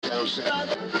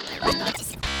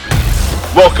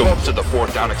Welcome to the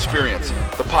Fourth Down Experience,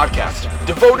 the podcast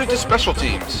devoted to special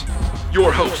teams.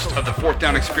 Your host of the Fourth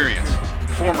Down Experience,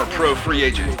 former pro free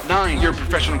agent, 9-year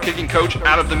professional kicking coach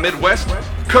out of the Midwest,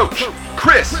 Coach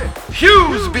Chris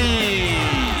Hughesby.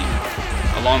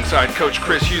 Alongside Coach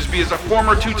Chris Hughesby is a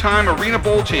former 2-time Arena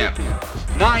Bowl champ,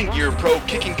 9-year pro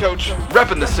kicking coach,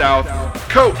 repping the South,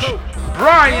 Coach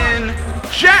Brian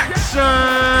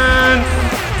Jackson.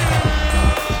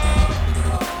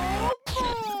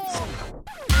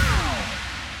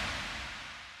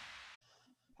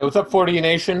 Hey, what's up, 40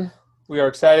 Nation? We are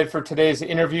excited for today's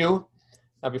interview.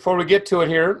 Now, before we get to it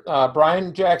here,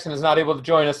 Brian Jackson is not able to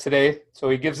join us today, so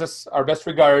he gives us our best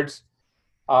regards.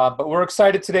 But we're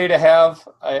excited today to have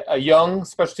a young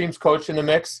special teams coach in the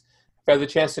mix. I've had the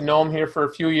chance to know him here for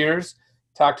a few years,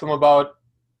 talk to him about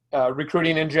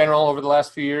recruiting in general over the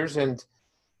last few years, and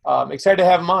excited to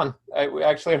have him on. We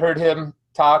actually heard him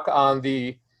talk on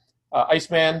the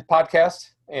Iceman podcast,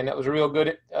 and that was a real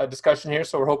good discussion here,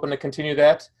 so we're hoping to continue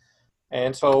that.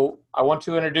 And so I want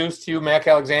to introduce to you Mac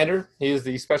Alexander. He is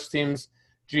the special teams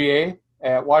GA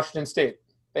at Washington State.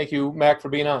 Thank you, Mac, for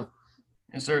being on.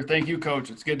 Yes, sir. Thank you,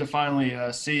 Coach. It's good to finally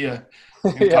see you.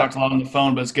 We talked a lot on the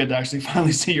phone, but it's good to actually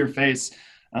finally see your face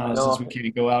since we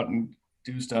can't go out and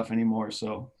do stuff anymore.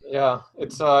 So yeah,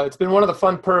 it's been one of the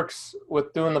fun perks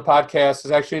with doing the podcast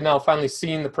is actually now finally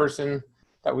seeing the person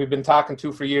that we've been talking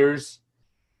to for years,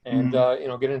 and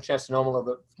getting a chance to know him a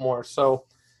little bit more. So,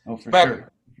 Mac,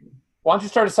 sure. Why don't you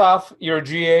start us off? You're a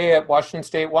GA at Washington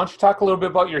State. Why don't you talk a little bit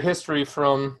about your history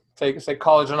from say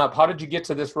college on up? How did you get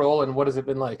to this role, and what has it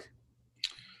been like?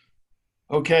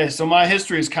 Okay, so my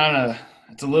history is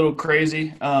it's a little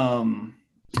crazy. I'm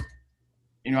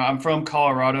from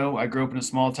Colorado. I grew up in a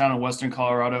small town in western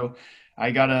Colorado.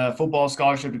 I got a football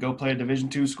scholarship to go play at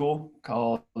Division II school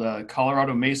called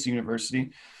Colorado Mesa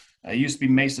University. It used to be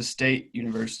Mesa State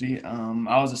University.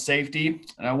 I was a safety,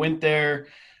 and I went there.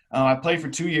 I played for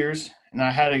 2 years, and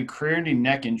I had a career-ending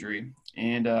neck injury,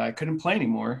 and I couldn't play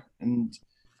anymore. And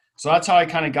so that's how I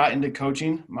kind of got into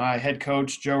coaching. My head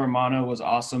coach, Joe Romano, was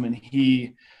awesome, and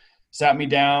he sat me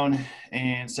down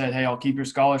and said, hey, I'll keep your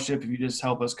scholarship if you just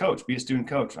help us coach, be a student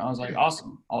coach. And I was like,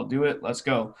 awesome, I'll do it. Let's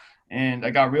go. And I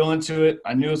got real into it.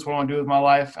 I knew it's what I want to do with my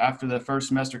life after the first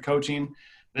semester coaching.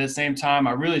 But at the same time,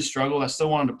 I really struggled. I still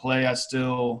wanted to play. I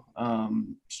still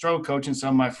struggled coaching some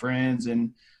of my friends,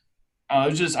 and I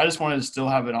just wanted to still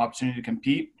have an opportunity to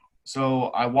compete. So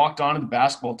I walked onto the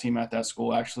basketball team at that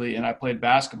school, actually, and I played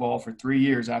basketball for 3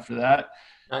 years after that.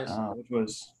 Nice.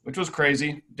 Which was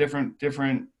crazy, different.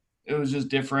 It was just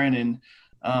different, and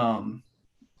I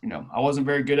wasn't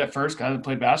very good at first because I hadn't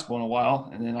played basketball in a while,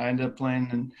 and then I ended up playing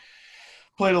and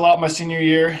played a lot my senior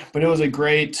year. But it was a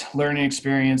great learning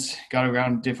experience. Got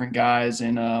around different guys,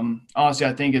 and honestly,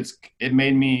 I think it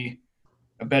made me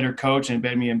a better coach and it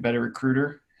made me a better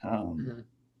recruiter.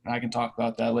 I can talk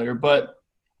about that later. But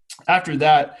after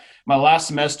that, my last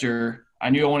semester, I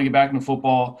knew I wanted to get back into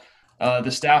football.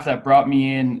 The staff that brought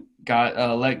me in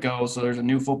got let go, so there's a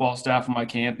new football staff on my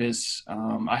campus.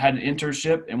 I had an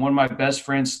internship, and one of my best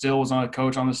friends still was on a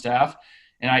coach on the staff,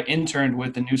 and I interned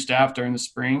with the new staff during the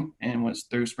spring and was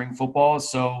through spring football.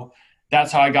 So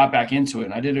that's how I got back into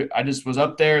it. And I just was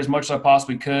up there as much as I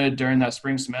possibly could during that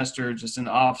spring semester, just in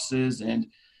the offices, and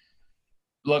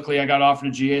luckily, I got offered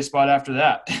a GA spot after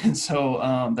that. And so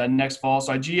that next fall,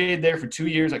 so I GA'd there for 2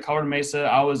 years at Colorado Mesa.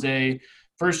 I was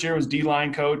first year was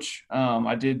D-line coach.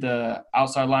 I did the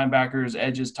outside linebackers,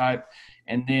 edges type.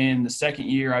 And then the second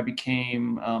year, I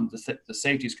became the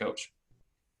safeties coach.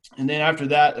 And then after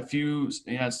that,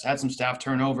 had some staff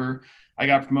turnover. I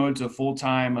got promoted to a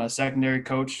full-time secondary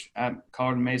coach at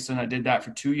Colorado Mesa, and I did that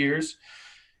for 2 years.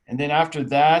 And then after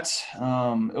that,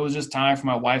 it was just time for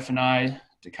my wife and I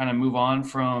to kind of move on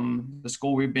from the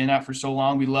school we've been at for so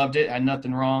long. We loved it, had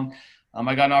nothing wrong.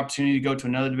 I got an opportunity to go to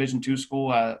another Division II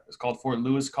school. It's called Fort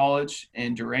Lewis College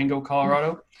in Durango,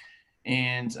 Colorado.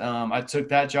 And I took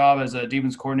that job as a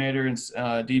defense coordinator and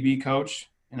DB coach,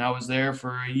 and I was there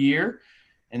for a year.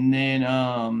 And then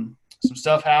some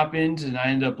stuff happened, and I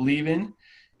ended up leaving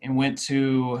and went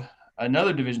to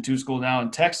another Division II school now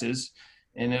in Texas.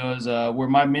 And it was where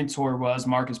my mentor was,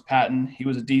 Marcus Patton. He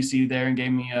was a DC there and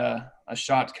gave me a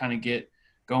shot to kind of get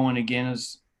going again. It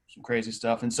was some crazy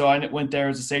stuff. And so I went there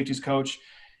as a safeties coach.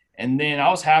 And then I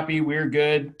was happy. We were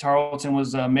good. Tarleton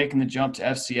was making the jump to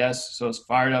FCS. So I was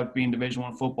fired up being Division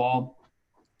I football,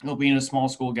 being a small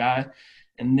school guy.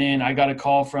 And then I got a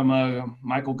call from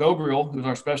Michael Gabriel, who's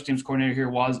our special teams coordinator here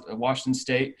at Washington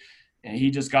State. And he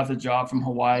just got the job from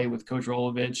Hawaii with Coach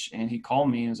Rolovich. And he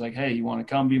called me and was like, hey, you want to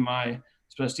come be my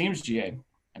special teams GA?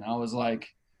 And I was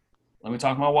like, let me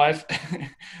talk to my wife.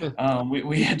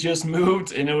 We had just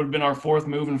moved, and it would have been our fourth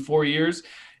move in 4 years.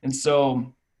 And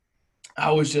so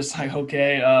I was just like,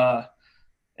 okay.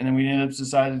 And then we ended up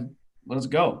decided, let's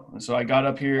go. And so I got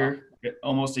up here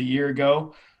almost a year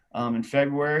ago in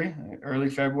February, early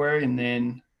February. And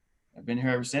then I've been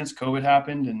here ever since. COVID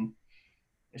happened, and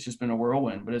it's just been a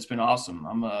whirlwind, but it's been awesome.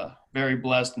 I'm very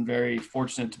blessed and very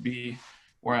fortunate to be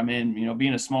where I'm in. You know,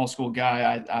 being a small school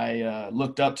guy, I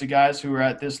looked up to guys who were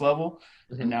at this level,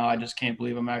 and now I just can't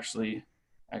believe I'm actually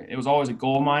 – it was always a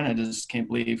goal of mine. I just can't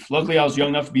believe – luckily, I was young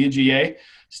enough to be a GA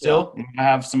still. Yeah. I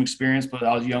have some experience, but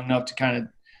I was young enough to kind of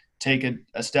take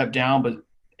a step down but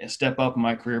a step up in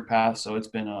my career path. So it's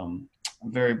been I'm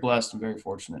very blessed and very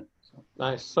fortunate. So.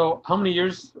 Nice. So how many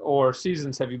years or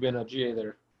seasons have you been a GA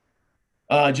there?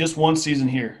 Just one season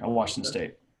here at Washington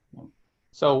State.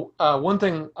 So one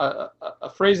thing, a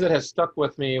phrase that has stuck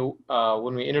with me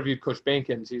when we interviewed Coach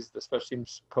Bankins, he's the special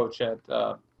teams coach at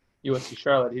UNC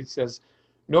Charlotte. He says,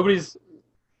 nobody's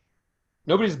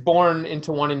born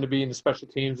into wanting to be in the special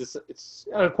teams. It's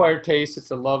an acquired taste.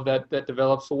 It's a love that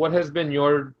develops. So what has been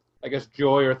your, I guess,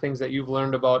 joy or things that you've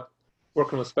learned about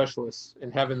working with specialists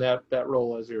and having that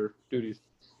role as your duties?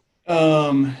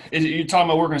 You're talking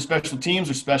about working with special teams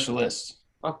or specialists?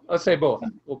 Let's say both.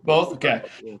 Both? Okay.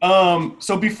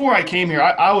 So before I came here,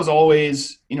 I was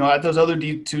always, at those other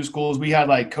D2 schools, we had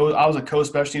I was a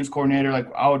co-special teams coordinator.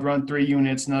 Like I would run 3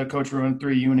 units, another coach would run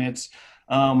 3 units.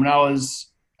 When I was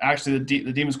actually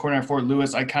the Demons coordinator at Fort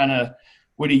Lewis, I kind of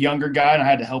with a younger guy and I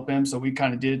had to help him. So we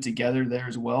kind of did it together there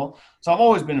as well. So I've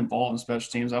always been involved in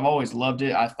special teams. I've always loved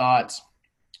it. I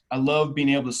love being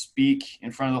able to speak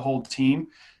in front of the whole team.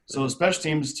 So special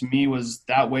teams to me was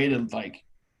that way to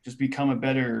just become a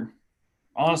better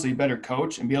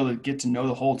coach and be able to get to know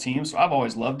the whole team. So I've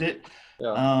always loved it.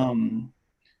 Yeah.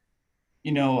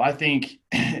 I think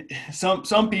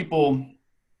some people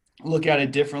look at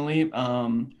it differently.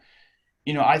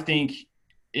 I think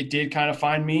it did kind of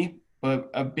find me,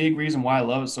 but a big reason why I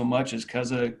love it so much is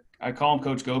because I call him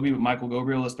Coach Goby, but Michael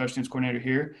Gobriel, the special teams coordinator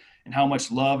here, and how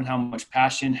much love and how much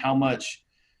passion, how much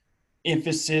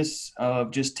emphasis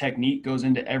of just technique goes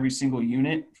into every single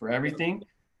unit for everything.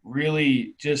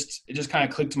 Really it just kind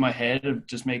of clicked to my head of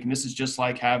just making this is just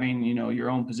like having,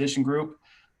 your own position group,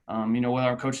 whether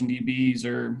I'm coaching DBs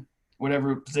or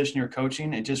whatever position you're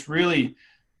coaching. It just really,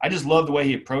 I just love the way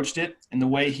he approached it and the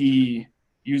way he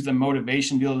used the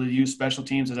motivation to be able to use special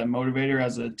teams as a motivator,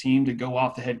 as a team to go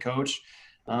off the head coach,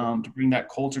 to bring that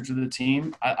culture to the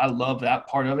team. I love that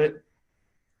part of it.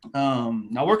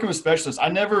 Now working with specialists,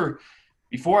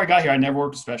 before I got here, I never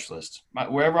worked with specialists.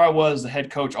 Wherever I was, the head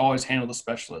coach always handled the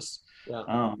specialists.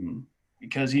 Yeah.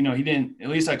 Because, he didn't – at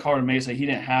least I called him Mesa. He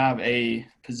didn't have a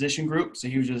position group, so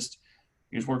he just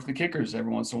worked the kickers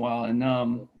every once in a while.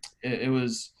 And it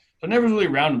was – so I never was really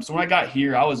around him. So when I got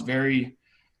here, I was very,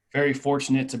 very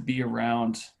fortunate to be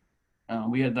around.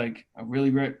 We had, a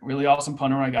really, really awesome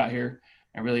punter when I got here,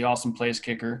 a really awesome place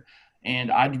kicker. And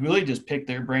I'd really just pick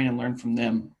their brain and learn from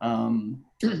them.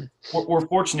 We're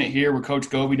fortunate here where Coach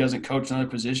Goby doesn't coach another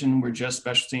position. We're just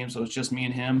special teams, so it's just me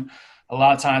and him. A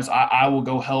lot of times I will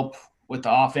go help with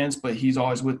the offense, but he's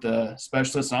always with the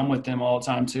specialists. I'm with them all the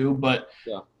time too. But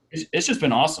it's just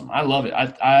been awesome. I love it.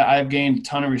 I've gained a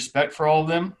ton of respect for all of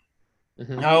them.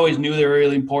 Mm-hmm. I always knew they were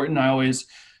really important. I always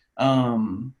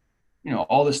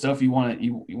all this stuff you want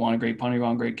a great punter, you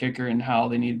want a great kicker, and how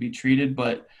they need to be treated.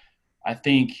 But I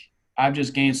think – I've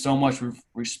just gained so much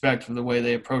respect for the way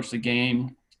they approach the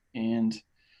game, and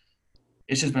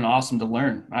it's just been awesome to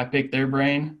learn. I picked their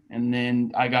brain, and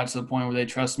then I got to the point where they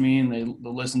trust me and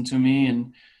they'll listen to me.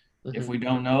 And if we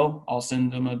don't know, I'll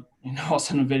send them a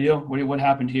video. What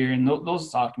happened here, and they'll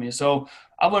talk to me. So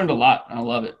I've learned a lot, and I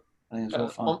love it. I think it's real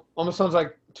fun. Almost sounds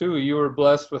like too you were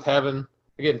blessed with having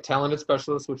talented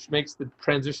specialists, which makes the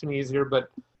transition easier, but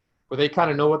where they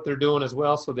kind of know what they're doing as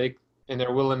well, so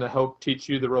they're willing to help teach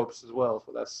you the ropes as well.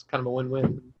 So that's kind of a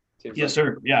win-win. Yes,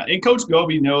 sir. Yeah. And Coach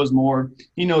Goby knows more.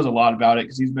 He knows a lot about it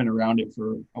because he's been around it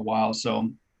for a while.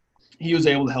 So he was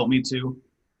able to help me too.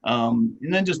 And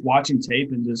then just watching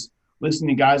tape and just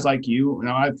listening to guys like you. When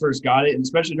I first got it, and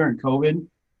especially during COVID,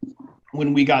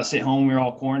 when we got sent home, we were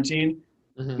all quarantined.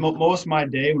 Mm-hmm. Most of my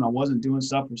day when I wasn't doing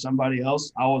stuff for somebody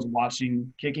else, I was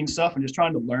watching kicking stuff and just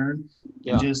trying to learn.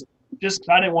 Yeah. And just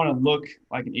I didn't want to look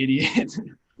like an idiot.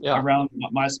 Yeah. Around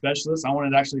my specialists. I wanted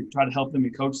to actually try to help them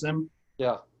and coach them.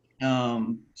 Yeah.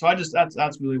 So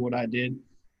that's really what I did.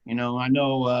 I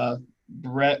know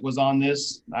Brett was on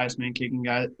this Iceman Kicking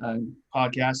Guy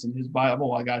podcast and his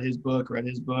Bible. I got his book, read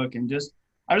his book, and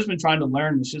I've just been trying to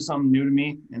learn. It's just something new to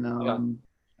me, and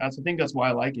I think that's why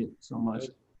I like it so much.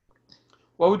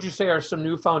 what would you say are some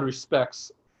newfound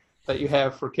respects that you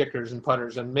have for kickers and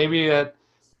punters, and maybe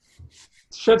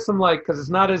shed some light, because it's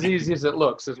not as easy as it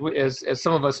looks, as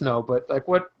some of us know. But like,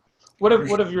 what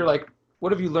have you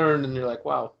learned, and you're like,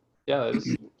 wow, yeah,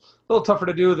 it's a little tougher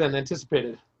to do than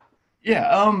anticipated.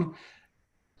 Yeah,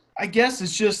 I guess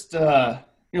it's just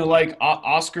like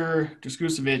Oscar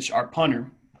Duskusevic, our punter.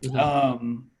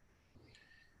 Mm-hmm.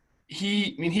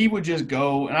 He would just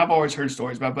go, and I've always heard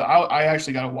stories about it, but I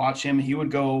actually got to watch him. He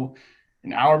would go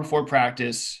an hour before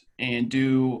practice and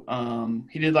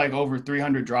he did like over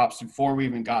 300 drops before we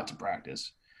even got to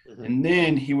practice. Mm-hmm. And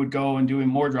then he would go and do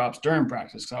more drops during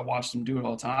practice, because I watched him do it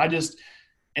all the time.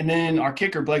 And then our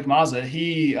kicker, Blake Mazza,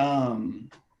 he,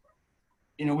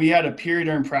 we had a period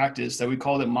during practice that we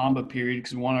called it Mamba period,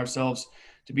 because we want ourselves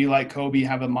to be like Kobe,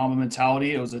 have a Mamba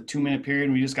mentality. It was a 2-minute period,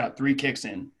 and we just got 3 kicks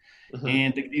in. Mm-hmm.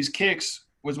 And these kicks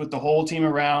was with the whole team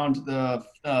around, the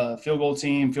field goal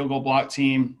team, field goal block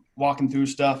team, walking through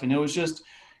stuff. And it was just,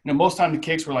 most time the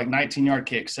kicks were like 19-yard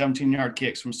kicks, 17-yard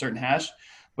kicks from a certain hash.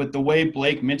 But the way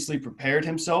Blake mentally prepared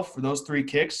himself for those 3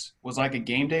 kicks was like a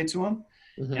game day to him.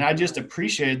 Mm-hmm. And I just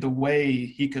appreciated the way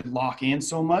he could lock in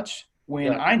so much.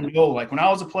 I know, like when I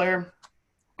was a player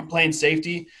playing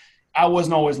safety, I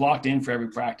wasn't always locked in for every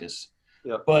practice.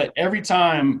 Yep. But every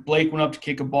time Blake went up to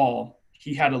kick a ball,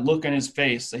 he had a look on his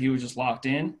face that he was just locked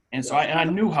in. And so I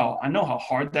know how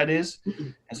hard that is.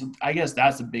 And so I guess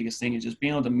that's the biggest thing, is just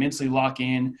being able to mentally lock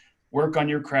in, work on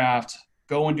your craft,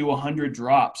 go and do 100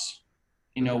 drops,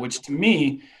 which to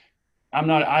me, I'm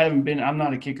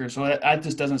not a kicker. So that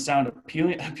just doesn't sound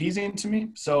appeasing to me.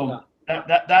 So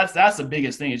that's the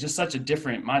biggest thing. It's just such a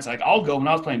different mindset. Like when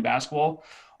I was playing basketball,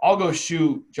 I'll go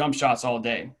shoot jump shots all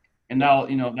day. And now,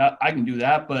 that I can do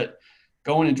that, but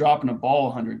going and dropping a ball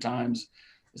 100 times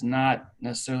is not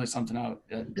necessarily something I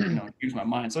would use my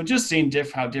mind. So just seeing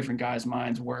how different guys'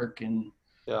 minds work, and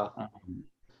it's one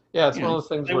of those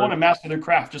things they want to master their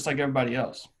craft just like everybody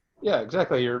else. Yeah,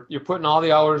 exactly. You're putting all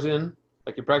the hours in,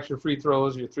 like you practice your free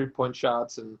throws, your 3-point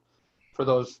shots, and for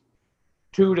those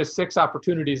 2 to 6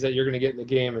 opportunities that you're going to get in the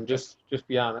game, and just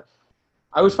be on it.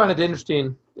 I always find it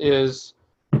interesting is,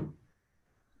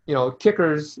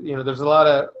 kickers, there's a lot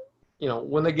of,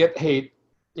 when they get hate,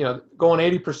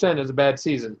 going 80% is a bad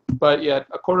season, but yet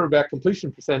a quarterback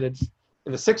completion percentage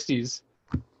in the 60s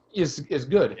is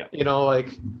good. Yeah.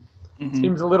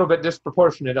 Seems a little bit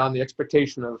disproportionate on the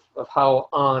expectation of how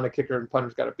on a kicker and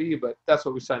punter's got to be, but that's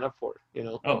what we sign up for,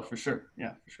 Oh, for sure.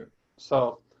 Yeah, for sure.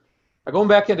 So going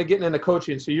back into getting into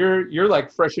coaching, so you're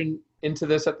like fresh into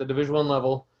this at the Division I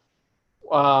level.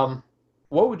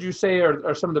 What would you say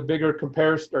are some of the bigger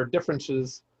comparisons or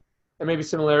differences and maybe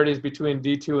similarities between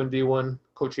D2 and D1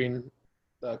 coaching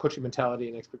mentality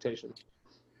and expectation?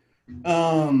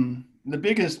 The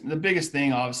biggest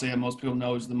thing, obviously, that most people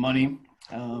know is the money.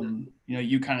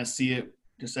 You kind of see it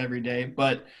just every day,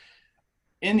 but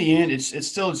in the end, it's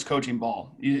still just coaching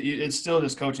ball. It's still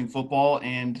just coaching football,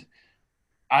 and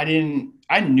I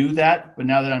knew that, but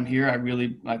now that I'm here, I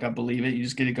really I believe it. You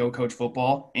just get to go coach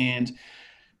football,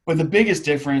 but the biggest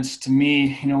difference to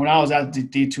me, when I was at the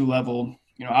D2 level,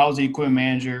 I was the equipment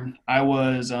manager. I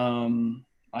was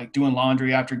doing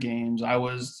laundry after games. I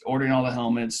was ordering all the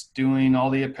helmets, doing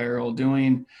all the apparel,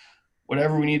 doing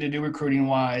whatever we need to do recruiting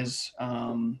wise.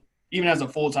 Even as a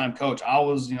full-time coach, I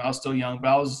was still young, but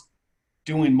I was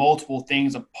doing multiple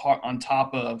things on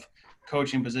top of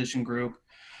coaching position group.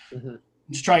 Mm-hmm.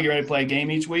 Just trying to get ready to play a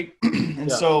game each week.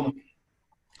 So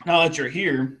now that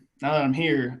I'm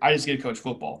here, I just get to coach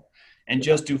football and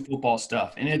just do football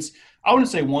stuff. And I wouldn't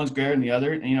say one's greater than the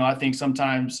other. And, I think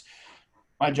sometimes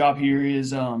my job here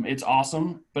is it's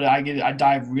awesome, but I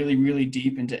dive really, really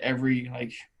deep into every,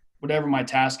 whatever my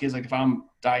task is. Like if I'm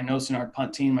diagnosing our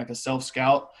punt team, like a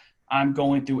self-scout, I'm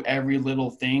going through every little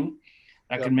thing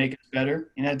that could make us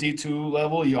better. And at D2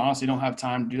 level, you honestly don't have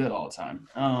time to do that all the time.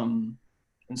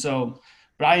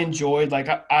 But I enjoyed,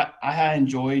 I had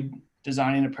enjoyed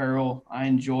designing apparel. I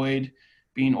enjoyed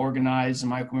being organized in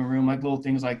my equipment room, little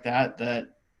things like that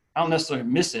I don't necessarily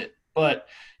miss it, but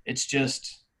it's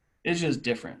just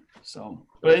different. So,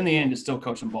 but in the end, it's still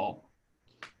coaching ball.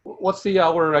 What's the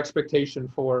hour expectation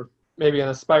for maybe an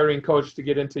aspiring coach to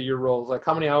get into your roles?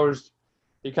 How many hours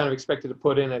are you kind of expected to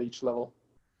put in at each level?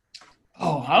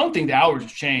 Oh, I don't think the hours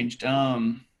have changed.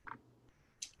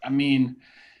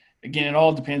 Again, it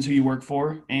all depends who you work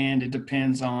for, and it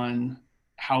depends on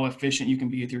how efficient you can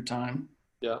be with your time.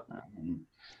 Yeah.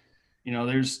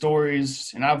 There's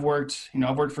stories, and I've worked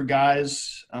for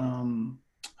guys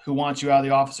who want you out of the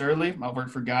office early. I've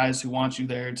worked for guys who want you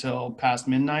there till past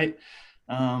midnight.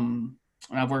 And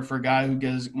I've worked for a guy who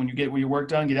goes, when you get your work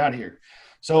done, get out of here.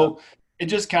 So It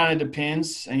just kind of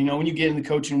depends. And, when you get in the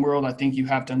coaching world, I think you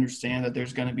have to understand that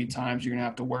there's going to be times you're going to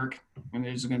have to work, and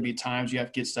there's going to be times you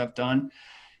have to get stuff done.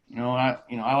 I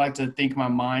like to think my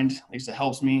mind, at least it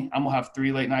helps me. I'm going to have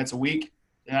 3 late nights a week.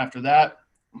 And after that,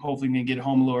 I'm hopefully going to get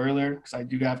home a little earlier because I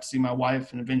do have to see my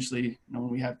wife, and eventually, when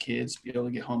we have kids, be able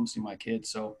to get home and see my kids.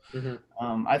 So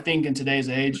I think in today's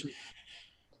age,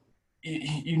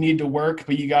 you need to work,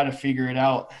 but you got to figure it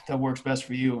out that works best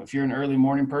for you. If you're an early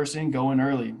morning person, go in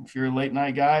early. If you're a late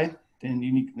night guy, then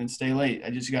you stay late.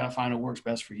 I just got to find what works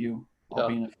best for you while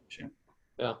being efficient.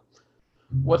 Yeah.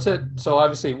 So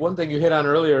obviously one thing you hit on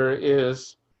earlier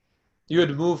is you had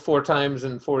to move 4 times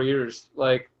in 4 years.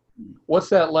 Like, what's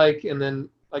that like? And then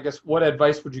I guess what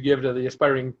advice would you give to the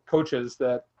aspiring coaches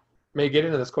that may get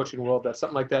into this coaching world, that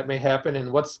something like that may happen?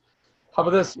 And how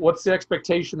about this? What's the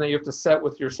expectation that you have to set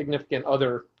with your significant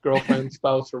other, girlfriend,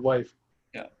 spouse, or wife?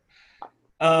 Yeah.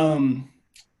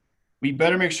 We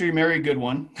better make sure you marry a good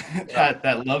one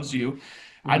that loves you.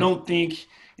 I don't think,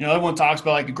 everyone talks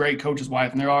about like a great coach's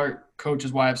wife, and there are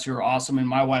coaches' wives who are awesome, and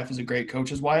my wife is a great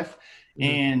coach's wife.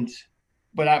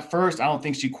 But at first, I don't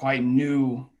think she quite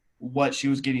knew what she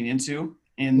was getting into,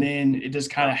 and then it just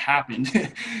kind of happened.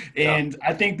 And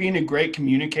I think being a great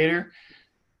communicator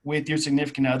with your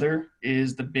significant other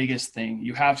is the biggest thing.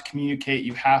 You have to communicate.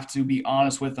 You have to be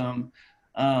honest with them.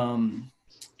 And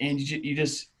you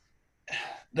just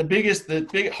 –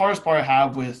 the hardest part I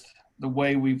have with the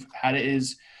way we've had it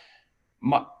is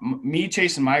me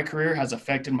chasing my career has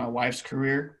affected my wife's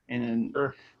career, and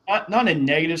not in a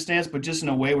negative stance, but just in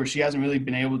a way where she hasn't really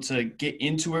been able to get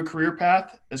into her career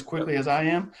path as quickly as I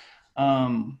am.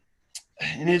 And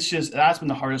that's been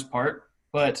the hardest part.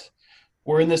 But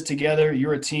we're in this together.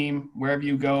 You're a team. Wherever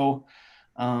you go,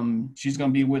 she's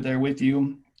going to be there with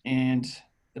you. And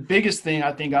the biggest thing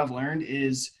I think I've learned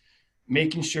is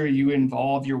making sure you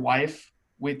involve your wife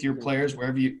with your players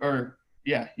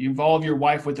you involve your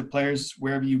wife with the players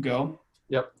wherever you go.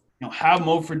 Yep. Have them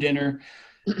over for dinner.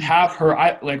 Have her.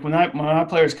 When my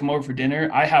players come over for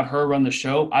dinner, I have her run the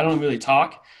show. I don't really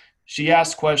talk. She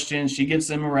asks questions. She gets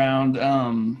them around.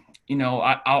 When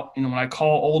I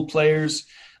call old players,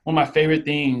 one of my favorite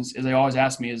things is they always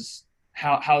ask me is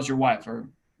how's your wife, or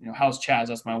how's Chaz?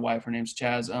 That's my wife. Her name's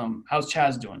Chaz. How's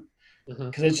Chaz doing?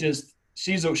 Because it's just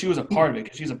she was a part of it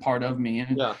because she's a part of me.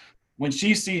 And when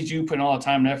she sees you putting all the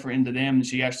time and effort into them, and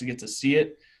she actually gets to see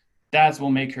it, that's what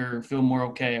will make her feel more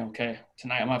okay,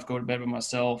 tonight I'm going to have to go to bed with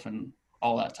myself and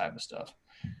all that type of stuff.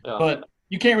 Yeah. But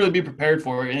you can't really be prepared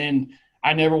for it. And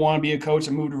I never want to be a coach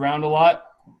that moved around a lot.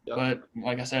 Yep. But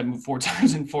like I said, I moved 4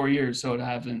 times in 4 years, so it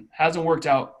hasn't worked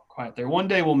out quite there. One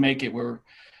day we'll make it where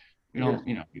we'll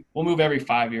move every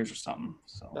 5 years or something.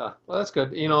 So yeah, well, that's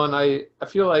good. And I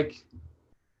feel like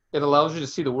it allows you to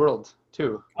see the world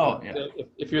too. Oh yeah.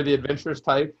 If you're the adventurous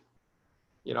type,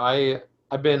 I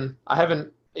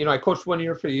coached 1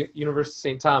 year for the University of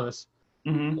St. Thomas.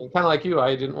 And kind of like you,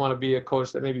 I didn't want to be a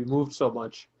coach that maybe moved so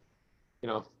much.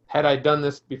 Had I done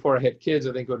this before I had kids,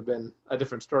 I think it would have been a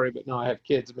different story. But now I have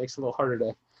kids, it makes it a little harder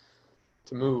to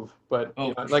move. But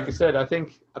like I said, I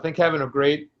think having a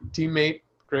great teammate,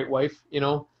 great wife,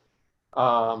 where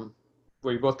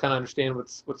you both kind of understand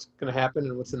what's going to happen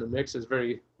and what's in the mix is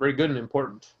very, very good and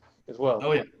important as well.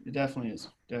 Oh yeah, it definitely is.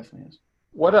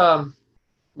 What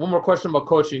one more question about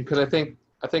coaching, because I think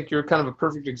you're kind of a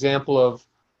perfect example of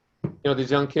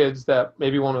these young kids that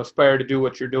maybe want to aspire to do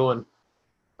what you're doing.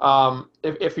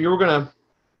 If you were gonna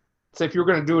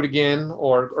do it again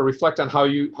or reflect on how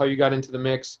you got into the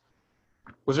mix,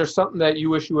 was there something that you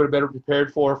wish you would have better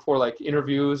prepared for like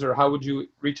interviews, or how would you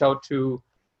reach out to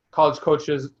college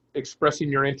coaches expressing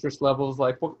your interest levels?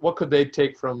 Like what could they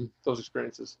take from those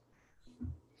experiences?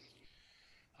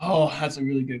 Oh, that's a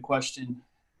really good question.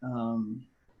 I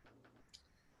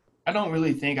don't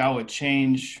really think I would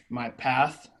change my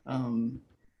path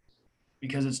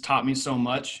because it's taught me so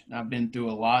much. I've been through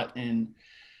a lot, and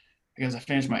because I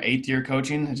finished my 8th year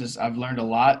coaching, I've learned a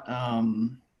lot.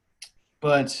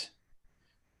 But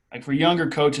like for younger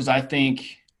coaches, I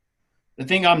think the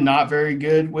thing I'm not very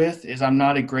good with is I'm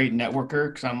not a great networker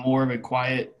because I'm more of a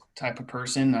quiet type of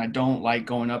person. I don't like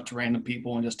going up to random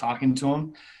people and just talking to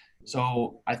them.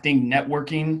 So I think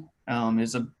networking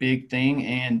is a big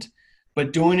thing,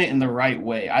 but doing it in the right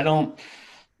way. I don't,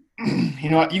 you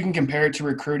can compare it to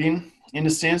recruiting in a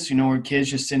sense, where kids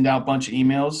just send out a bunch of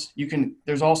emails.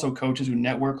 There's also coaches who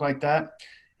network like that.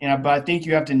 But I think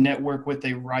you have to network with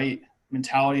a right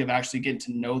mentality of actually getting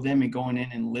to know them and going in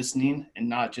and listening and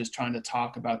not just trying to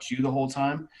talk about you the whole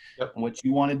time. Yep. And what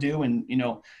you want to do. And,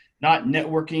 not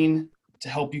networking to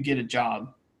help you get a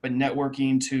job, but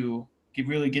networking to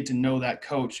really get to know that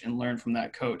coach and learn from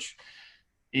that coach.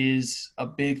 is a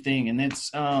big thing. And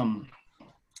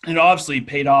it obviously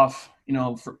paid off.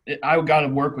 I got to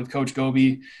work with Coach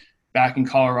Goby back in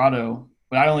Colorado,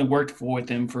 but I only worked with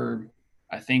him for,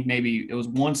 I think maybe it was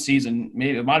one season,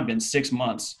 maybe it might've been 6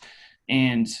 months.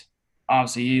 And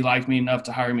obviously he liked me enough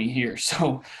to hire me here.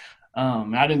 So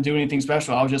I didn't do anything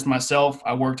special. I was just myself.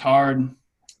 I worked hard.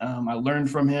 I learned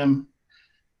from him.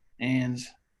 And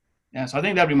yeah, so I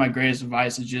think that'd be my greatest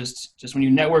advice is just when you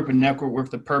network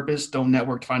with the purpose, don't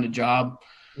network to find a job,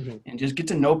 and just get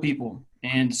to know people.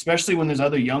 And especially when there's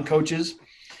other young coaches.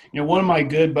 One of my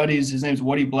good buddies, his name's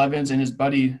Woody Blevins, and his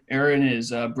buddy Aaron,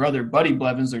 his brother Buddy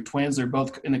Blevins, they're twins. They're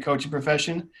both in the coaching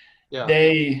profession. Yeah.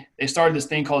 They started this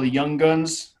thing called the Young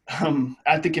Guns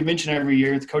at the convention every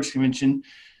year, at the coach convention.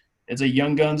 It's a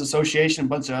Young Guns Association.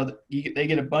 They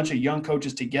get a bunch of young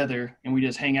coaches together, and we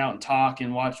just hang out and talk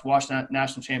and watch that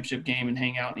national championship game and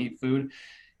hang out and eat food.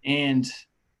 And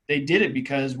they did it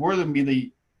because we're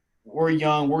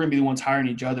young. We're going to be the ones hiring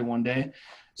each other one day.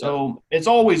 So It's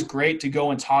always great to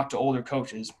go and talk to older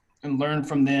coaches and learn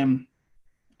from them,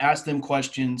 ask them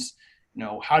questions.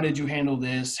 How did you handle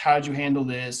this? How did you handle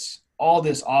this? All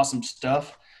this awesome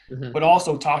stuff. But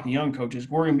also talking to young coaches.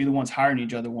 We're going to be the ones hiring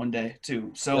each other one day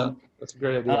too. So that's a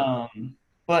great idea.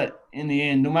 But in the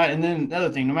end, no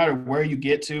matter where you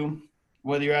get to,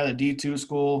 whether you're at a D2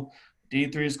 school,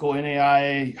 D3 school,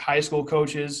 NAIA, high school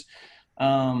coaches,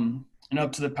 and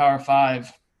up to the Power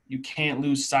 5, you can't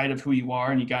lose sight of who you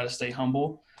are, and you got to stay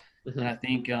humble. And I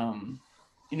think,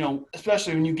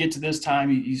 especially when you get to this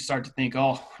time, you start to think,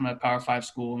 oh, I'm at Power 5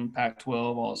 school and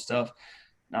Pac-12, all this stuff.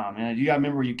 Nah, man, you got to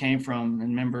remember where you came from,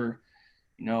 and remember,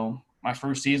 my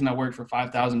first season I worked for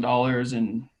 $5,000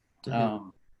 and,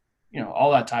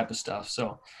 all that type of stuff.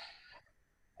 So,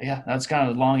 yeah, that's kind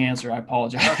of a long answer. I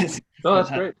apologize. No,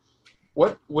 that's great.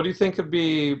 What do you think could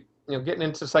be, getting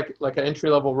into like an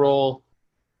entry-level role,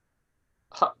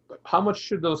 how much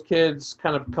should those kids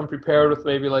kind of come prepared with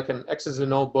maybe like an X's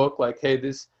and O book, like, hey,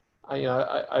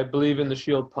 I believe in the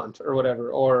shield punt or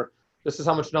whatever, or this is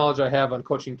how much knowledge I have on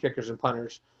coaching kickers and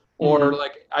punters, or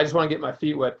like, I just want to get my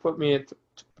feet wet, put me to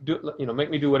do, make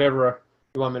me do whatever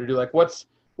you want me to do. Like, what's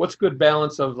good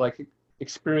balance of like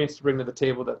experience to bring to the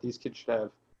table that these kids should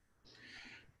have?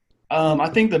 I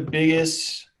think the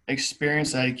biggest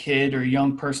experience that a kid or a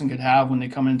young person could have when they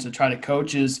come in to try to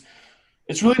coach is,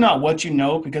 it's really not what you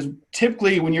know, because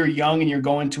typically when you're young and you're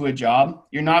going to a job,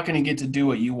 you're not going to get to do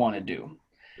what you want to do.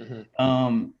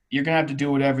 You're going to have to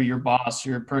do whatever your boss,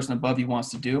 your person above you wants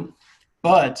to do.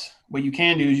 But what you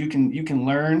can do is you can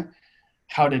learn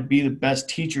how to be the best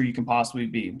teacher you can possibly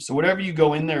be. So whatever you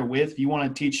go in there with, if you want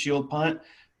to teach shield punt,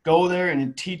 go there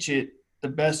and teach it the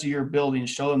best of your ability and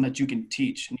show them that you can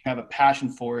teach and you have a passion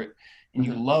for it and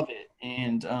you love it,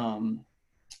 and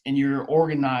you're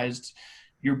organized.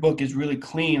 Your book is really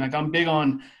clean. Like, I'm big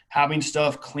on having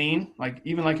stuff clean, like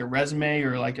even like a resume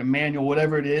or like a manual,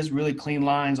 whatever it is, really clean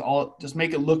lines, just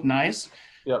make it look nice.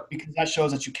 Because that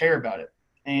shows that you care about it.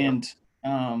 And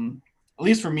at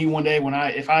least for me, one day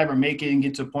if I ever make it and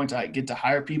get to a point that I get to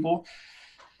hire people,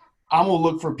 I'm going to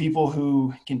look for people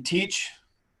who can teach,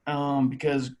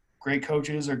 because great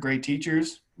coaches are great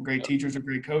teachers. Great teachers are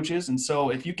great coaches. And so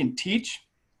if you can teach,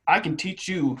 I can teach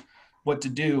you what to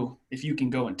do if you can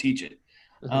go and teach it.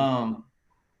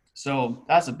 So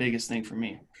that's the biggest thing for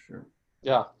me, for sure.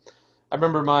 Yeah. I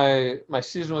remember my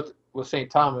season with St.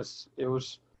 Thomas,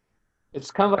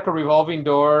 it's kind of like a revolving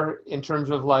door in terms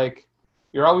of like,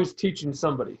 you're always teaching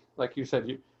somebody, like you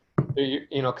said,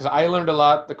 because I learned a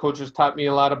lot. The coaches taught me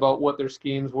a lot about what their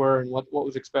schemes were and what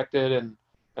was expected.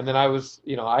 And then I was,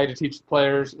 I had to teach the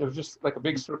players. It was just like a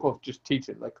big circle of just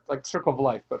teaching, like circle of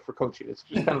life, but for coaching. It's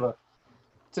just kind of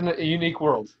it's in a unique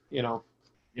world,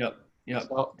 Yep.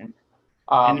 So,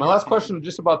 my last question,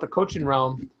 just about the coaching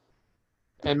realm,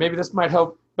 and maybe this might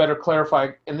help better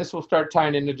clarify, and this will start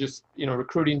tying into just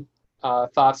recruiting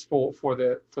thoughts for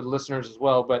the listeners as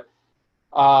well. But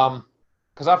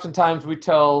because oftentimes we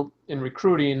tell in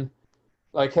recruiting,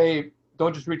 like, hey,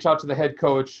 don't just reach out to the head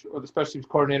coach or the special teams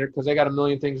coordinator because they got a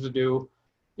million things to do.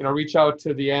 Reach out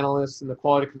to the analysts and the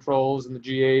quality controls and the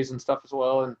GAs and stuff as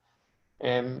well,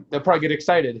 and they'll probably get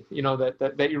excited,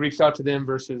 that you reached out to them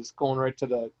versus going right to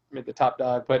the top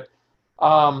dog. But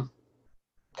kind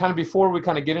of before we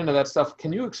kind of get into that stuff,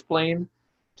 can you explain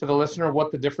to the listener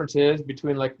what the difference is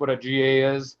between like what a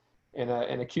GA is and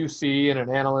a QC and an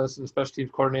analyst and a special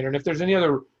teams coordinator, and if there's any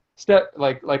other step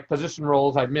like position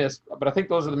roles I missed, but I think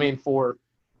those are the main four,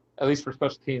 at least for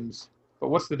special teams. But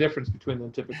what's the difference between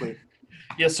them typically?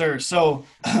 Yes, sir. So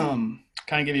kind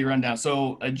of give you a rundown.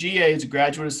 So a GA is a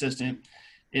graduate assistant.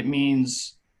 It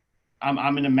means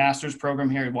I'm in a master's program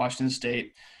here at Washington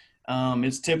State.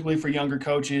 It's typically for younger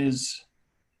coaches.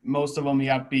 Most of them, you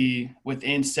have to be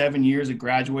within 7 years of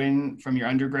graduating from your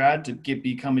undergrad to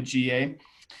become a GA.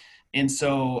 And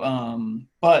so,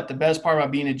 but the best part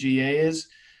about being a GA is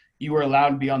you are allowed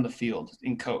to be on the field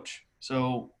and coach.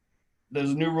 So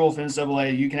there's a new rule for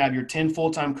NCAA. You can have your 10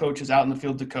 full-time coaches out in the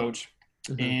field to coach,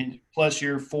 and plus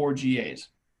your 4 GAs.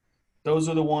 Those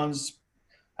are the ones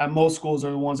at most schools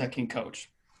are the ones that can coach.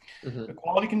 The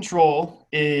quality control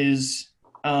is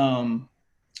in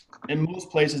most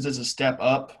places is a step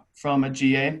up from a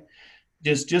GA.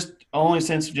 Just only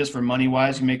sense just for money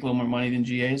wise, you make a little more money than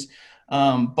GAs.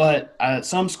 But at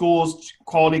some schools,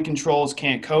 quality controls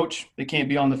can't coach. They can't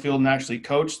be on the field and actually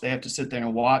coach. They have to sit there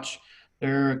and watch.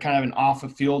 They're kind of an off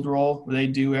of field role where they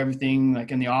do everything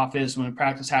like in the office. When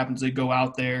practice happens, they go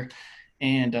out there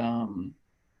and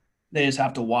they just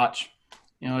have to watch.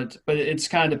 But it's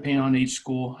kind of depending on each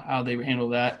school how they handle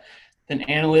that. Then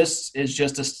analysts is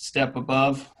just a step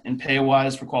above in pay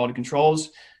wise for quality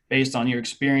controls based on your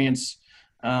experience.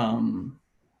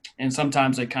 And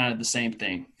sometimes they're kind of the same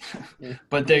thing,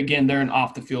 but they're an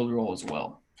off the field role as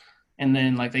well. And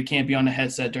then like they can't be on the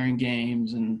headset during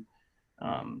games, and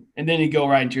then you go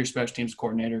right into your special teams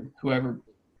coordinator, whoever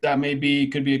that may be.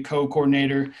 Could be a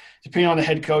co-coordinator, depending on the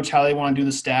head coach how they want to do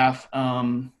the staff.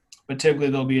 But typically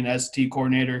there'll be an ST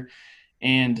coordinator,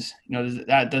 and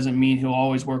that doesn't mean he'll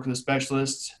always work with a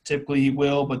specialist. Typically he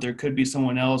will, but there could be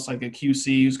someone else like a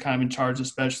QC who's kind of in charge of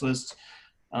specialists.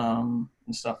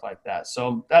 And stuff like that.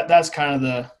 So that's kind of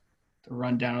the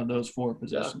rundown of those 4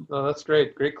 positions. Yeah. No, that's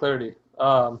great. Great clarity.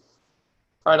 All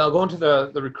right, I'll go into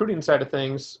the recruiting side of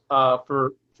things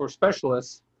for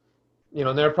specialists.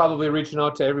 They're probably reaching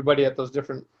out to everybody at those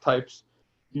different types.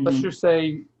 Let's just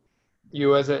say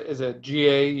you as a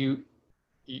GA,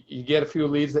 you get a few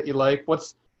leads that you like.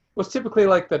 What's typically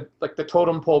like the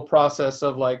totem pole process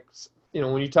of when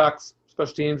you talk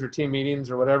special teams or team meetings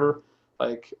or whatever,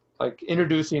 like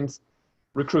introducing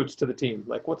recruits to the team?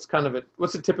 Like what's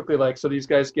it typically like, so these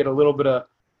guys get a little bit of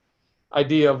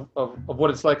idea of what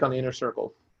it's like on the inner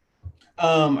circle?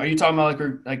 Are you talking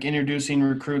about like introducing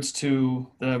recruits to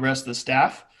the rest of the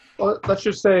staff? Well, let's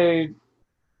just say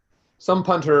some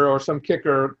punter or some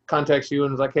kicker contacts you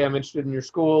and is like, hey, I'm interested in your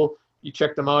school. You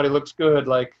check them out. He looks good.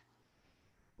 Like,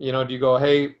 do you go,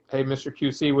 hey, Mr.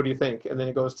 QC, what do you think? And then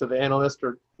it goes to the analyst,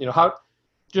 or, how,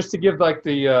 just to give like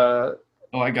the,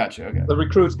 I got you. Okay. The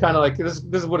recruits kind of like this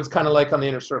is what it's kind of like on the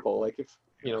inner circle. Like if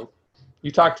you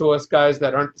talk to us guys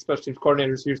that aren't the special teams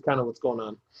coordinators, here's kind of what's going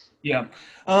on. Yeah.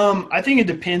 I think it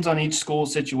depends on each school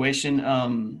situation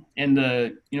and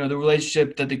the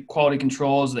relationship that the quality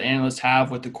controls, the analysts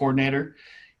have with the coordinator.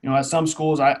 At some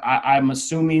schools, I'm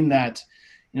assuming that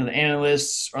the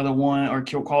analysts are the one, or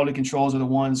quality controls are the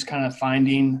ones kind of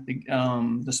finding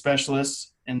the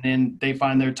specialists, and then they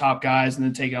find their top guys and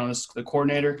then take it on the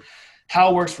coordinator.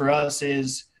 How it works for us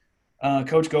is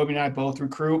Coach Goby and I both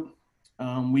recruit.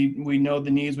 We know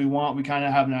the needs we want. We kind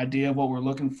of have an idea of what we're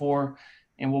looking for,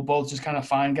 and we'll both just kind of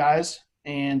find guys.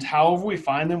 And however we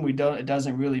find them, it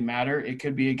doesn't really matter. It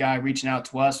could be a guy reaching out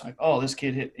to us like, oh, this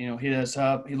kid hit us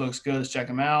up. He looks good. Let's check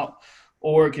him out.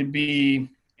 Or it could be,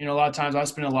 a lot of times I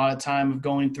spend a lot of time of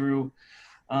going through,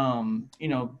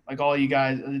 like all you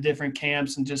guys, the different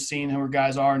camps, and just seeing who our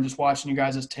guys are and just watching you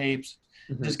guys' tapes,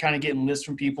 just kind of getting lists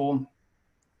from people.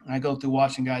 I go through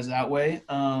watching guys that way.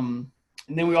 And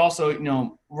then we also,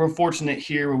 we're fortunate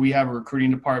here where we have a recruiting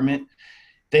department.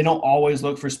 They don't always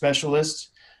look for specialists,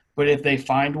 but if they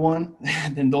find one,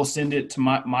 then they'll send it to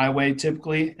my way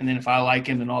typically. And then if I like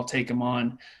him, then I'll take him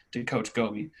on to Coach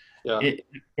Goby. Yeah.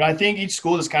 But I think each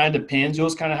school just kind of depends. You'll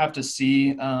just kind of have to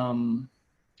see,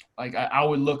 I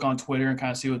would look on Twitter and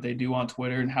kind of see what they do on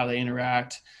Twitter and how they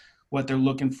interact, what they're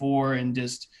looking for, and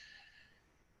just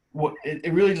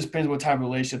it really just depends what type of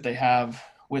relationship they have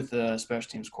with the special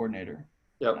teams coordinator.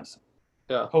 Yep.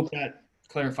 Yeah. Hope that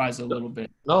clarifies a little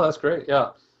bit. No, that's great.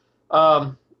 Yeah.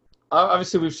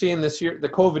 Obviously we've seen this year, the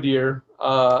COVID year,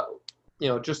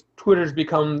 just Twitter's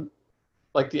become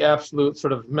like the absolute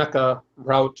sort of mecca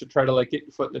route to try to like get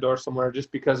your foot in the door somewhere,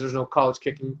 just because there's no college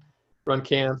kicking run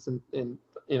camps and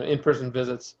in-person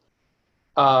visits.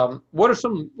 What are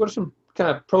some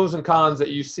kind of pros and cons that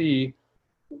you see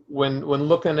when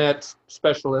looking at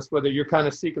specialists, whether you're kind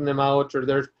of seeking them out or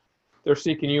they're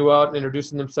seeking you out and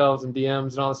introducing themselves in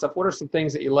DMs and all that stuff? What are some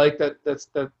things that you like that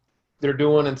they're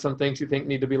doing, and some things you think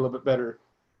need to be a little bit better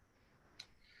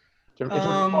in terms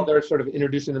of how they're sort of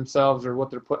introducing themselves or what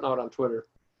they're putting out on Twitter?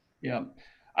 Yeah,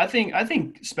 I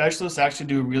think specialists actually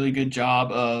do a really good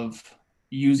job of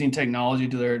using technology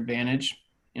to their advantage.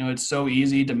 It's so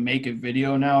easy to make a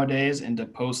video nowadays and to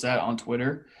post that on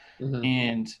Twitter.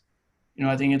 And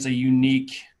I think it's a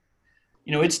unique,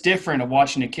 it's different of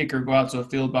watching a kicker go out to a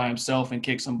field by himself and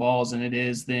kick some balls than it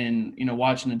is than,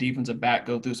 watching a defensive back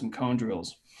go through some cone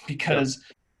drills. Because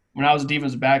when I was a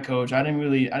defensive back coach, I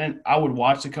would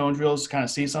watch the cone drills to kind of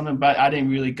see something, but I didn't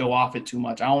really go off it too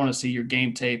much. I want to see your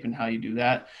game tape and how you do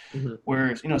that. Mm-hmm.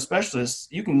 Whereas, specialists,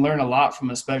 you can learn a lot from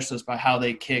a specialist by how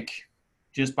they kick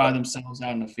just by themselves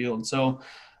out in the field. So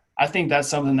I think that's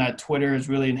something that Twitter has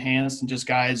really enhanced, and just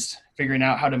guys figuring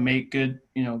out how to make good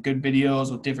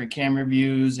videos with different camera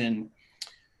views and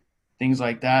things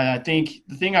like that. I think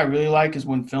the thing I really like is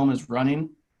when film is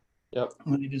running. Yep.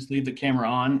 When they just leave the camera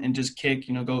on and just kick,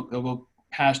 go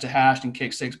hash to hash and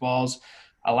kick 6 balls.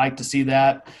 I like to see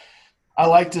that. I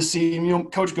like to see,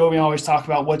 Coach Govey always talk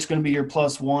about what's going to be your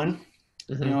 +1.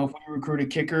 Mm-hmm. If we recruit a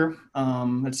kicker,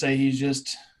 let's say he's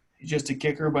just a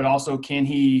kicker, but also can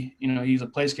he, he's a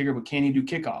place kicker, but can he do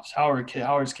kickoffs? How are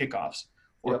his kickoffs?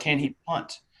 Or can he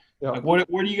punt? Yep. Like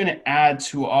what are you going to add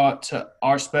to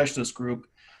our specialist group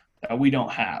that we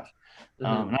don't have?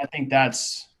 Mm-hmm. And I think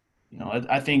that's,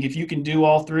 I think if you can do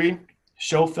all 3,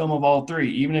 show film of all 3,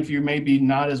 even if you're maybe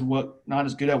not as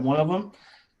good at one of them,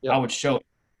 I would show it.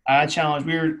 I challenged.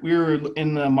 We were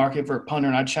in the market for a punter,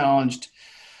 and I challenged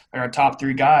our top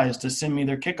 3 guys to send me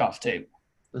their kickoff tape.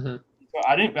 Mm-hmm.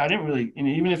 I didn't really,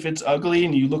 even if it's ugly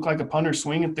and you look like a punter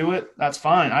swinging through it, that's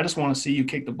fine. I just want to see you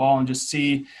kick the ball and just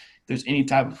see if there's any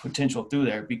type of potential through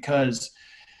there, because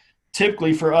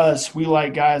typically for us, we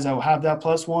like guys that will have that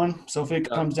 +1. So if it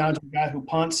comes down to a guy who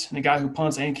punts and a guy who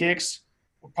punts and kicks,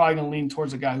 we're probably going to lean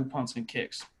towards a guy who punts and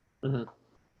kicks. Mm-hmm.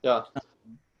 Yeah.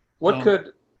 What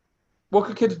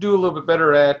could kids do a little bit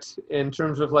better at in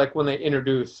terms of like when they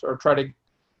introduce or try to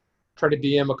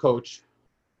DM a coach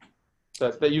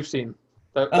that you've seen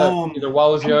that either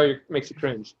wows you or makes you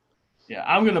cringe? Yeah,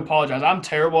 I'm going to apologize. I'm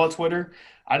terrible at Twitter.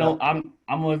 I'm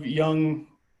a young,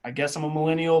 I guess I'm a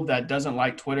millennial that doesn't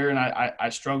like Twitter, and I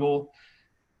struggle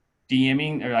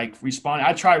DMing or like responding.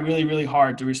 I try really, really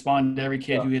hard to respond to every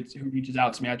kid who reaches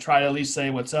out to me. I try to at least say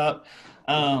what's up,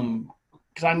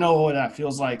 because I know what that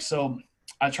feels like. So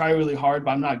I try really hard,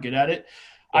 but I'm not good at it.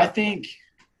 Yeah. I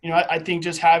think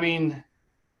just having,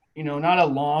 not a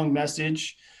long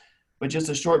message, but just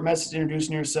a short message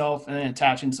introducing yourself and then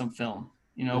attaching some film.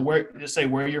 Just say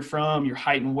where you're from, your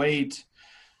height and weight,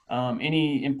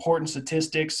 any important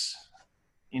statistics,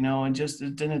 and just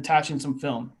then attaching some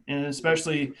film, and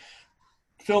especially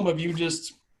film of you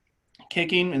just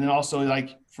kicking, and then also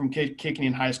like from kicking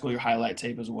in high school, your highlight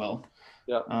tape as well.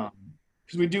 Yeah.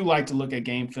 Because we do like to look at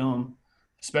game film,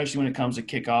 especially when it comes to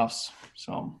kickoffs.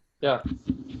 So yeah.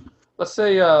 Let's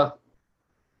say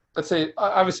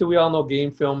obviously we all know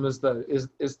game film is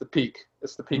the peak.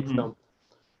 It's the peak film.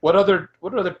 What other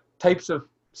types of,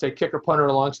 say, kicker, punter,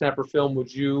 or long snapper film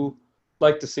would you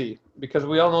like to see? Because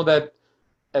we all know that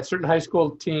at certain high school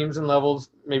teams and levels,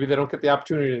 maybe they don't get the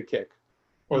opportunity to kick,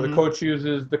 or the coach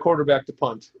uses the quarterback to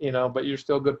punt, but you're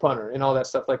still a good punter and all that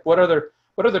stuff. Like what other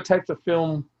types of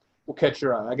film will catch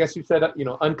your eye? I guess you said,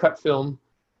 uncut film.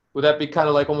 Would that be kind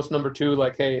of like almost number 2?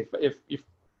 Like, hey,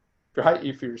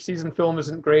 if your season film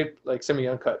isn't great, like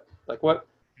semi-uncut, like what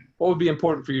would be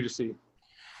important for you to see?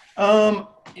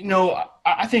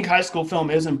 I think high school film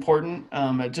is important.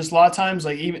 Just a lot of times,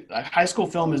 like even like high school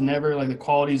film is never like the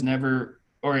quality is never,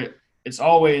 or it's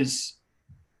always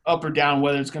up or down,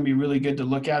 whether it's going to be really good to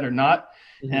look at or not.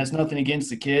 Mm-hmm. And it's nothing against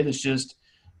the kid. It's just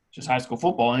high school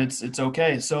football, and it's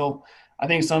okay. So I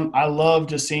think I love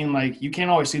just seeing, like, you can't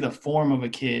always see the form of a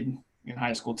kid in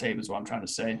high school tape is what I'm trying to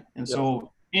say. And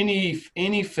so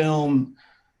any film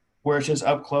where it's just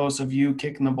up close of you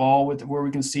kicking the ball where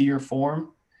we can see your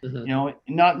form,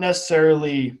 not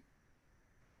necessarily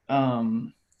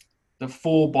the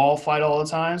full ball flight all the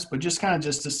times, but just kind of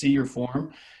just to see your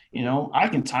form. I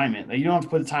can time it. Like, you don't have to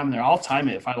put the time in there. I'll time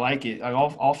it if I like it.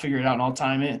 I'll figure it out and I'll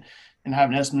time it and have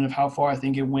an estimate of how far I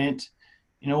think it went.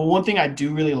 One thing I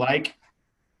do really like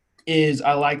is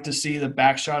I like to see the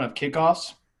back shot of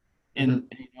kickoffs and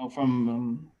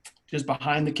from just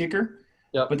behind the kicker.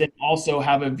 Yep. But then also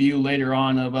have a view later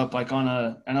on of up like I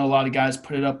know a lot of guys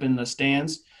put it up in the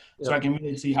stands, so I can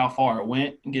really see how far it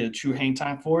went and get a true hang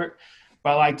time for it.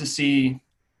 But I like to see,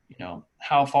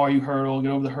 how far you hurdle,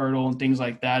 get over the hurdle and things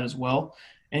like that as well.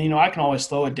 And, I can always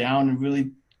slow it down and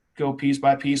really go piece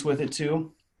by piece with it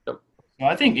too. Yep. So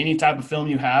I think any type of film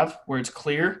you have where it's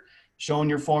clear, showing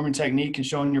your form and technique and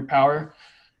showing your power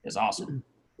is awesome.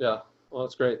 Yeah. Well,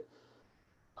 that's great.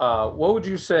 What would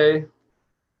you say,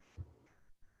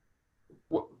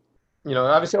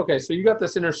 obviously, okay, so you got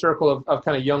this inner circle of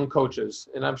kind of young coaches,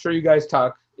 and I'm sure you guys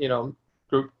talk,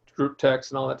 group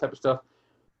text and all that type of stuff.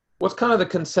 What's kind of the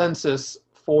consensus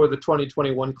for the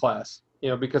 2021 class?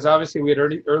 because obviously we had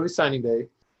early signing day.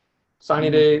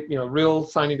 Signing day, real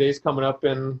signing days coming up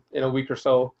in a week or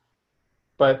so.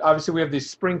 But obviously we have these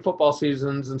spring football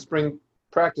seasons and spring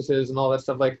practices and all that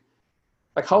stuff. Like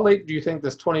how late do you think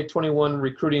this 2021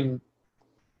 recruiting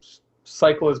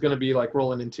cycle is going to be like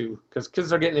rolling into? Because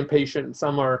kids are getting impatient,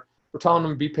 and we're telling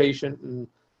them to be patient. And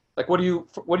like, what do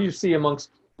you see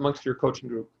amongst your coaching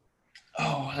group?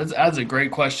 Oh, that's a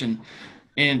great question.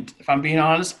 And if I'm being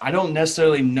honest, I don't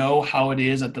necessarily know how it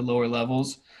is at the lower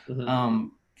levels. Mm-hmm.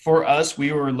 For us,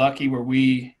 we were lucky where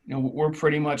we're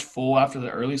pretty much full after the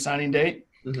early signing date.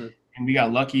 Mm-hmm. And we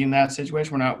got lucky in that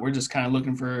situation. We're just kind of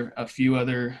looking for a few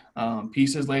other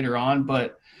pieces later on.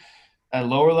 But at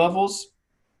lower levels,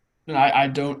 I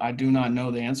do not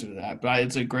know the answer to that. But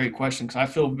it's a great question, because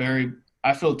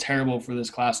I feel terrible for this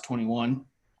class 21,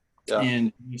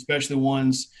 and especially the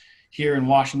ones here in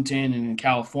Washington and in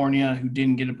California who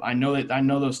didn't get. I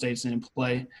know those states didn't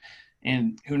play,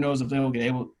 and who knows if they will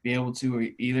be able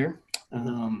to either.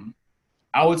 Mm-hmm.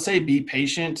 I would say be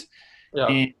patient,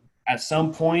 and at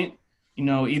some point,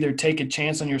 either take a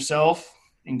chance on yourself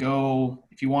and go,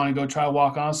 if you want to go try to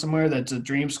walk on somewhere that's a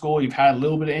dream school you've had a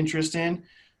little bit of interest in,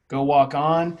 go walk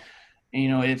on.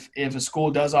 And, if a school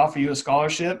does offer you a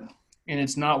scholarship and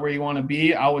it's not where you want to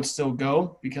be, I would still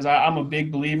go, because I'm a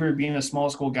big believer, being a small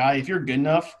school guy, if you're good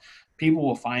enough, people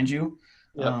will find you.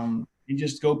 You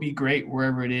just go be great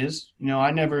wherever it is.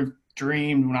 I never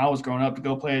dreamed when I was growing up to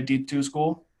go play at D2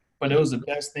 school, but it was the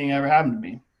best thing ever happened to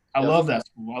me. I love that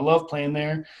school. I love playing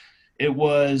there.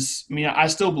 I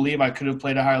still believe I could have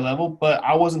played a higher level, but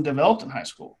I wasn't developed in high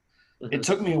school. Mm-hmm. It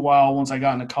took me a while once I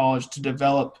got into college to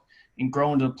develop and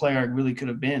grow into the player I really could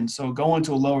have been. So going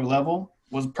to a lower level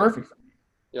was perfect for me.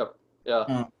 Yep.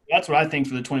 Yeah. That's what I think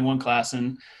for the 21 class.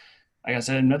 And like I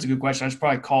said, that's a good question. I should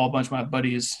probably call a bunch of my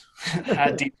buddies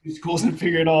at D2 schools and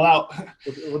figure it all out.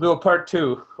 We'll do a part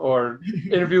 2, or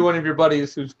interview one of your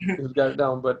buddies who's got it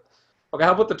down. But okay,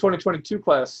 how about the 2022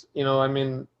 class?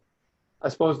 I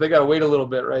suppose they got to wait a little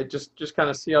bit, right? Just kind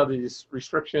of see how these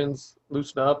restrictions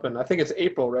loosen up. And I think it's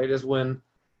April, right, is when,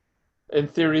 in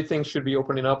theory, things should be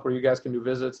opening up where you guys can do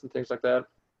visits and things like that.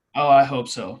 Oh, I hope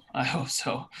so.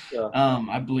 Yeah.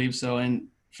 I believe so. And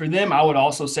for them, I would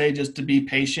also say just to be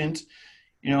patient,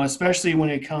 especially when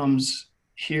it comes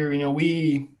here.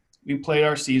 We played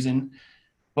our season,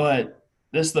 but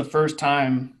this is the first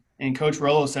time, and Coach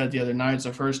Rollo said the other night, it's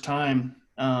the first time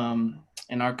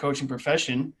in our coaching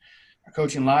profession, our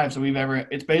coaching lives, that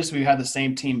it's basically we had the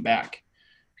same team back,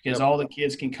 because all the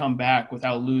kids can come back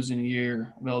without losing a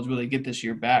year of eligibility, get this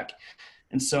year back.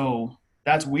 And so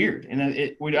that's weird. And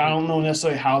I don't know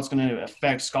necessarily how it's going to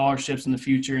affect scholarships in the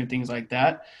future and things like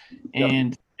that.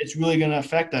 And it's really going to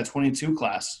affect that 22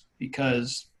 class,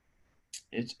 because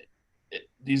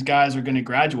these guys are going to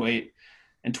graduate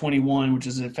in 21, which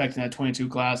is affecting that 22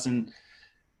 class. And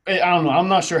I don't know. I'm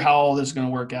not sure how all this is going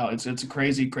to work out. It's a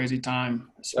crazy, crazy time,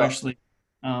 especially,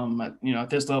 at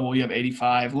this level, you have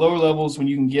 85. Lower levels, when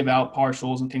you can give out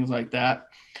partials and things like that,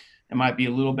 it might be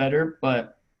a little better,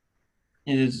 but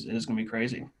it is going to be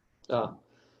crazy.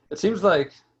 It seems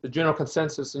like the general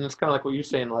consensus, and it's kind of like what you're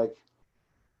saying, like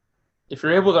if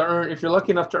you're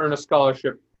lucky enough to earn a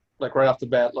scholarship, like right off the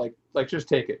bat, like just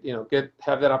take it,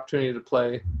 have that opportunity to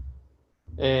play.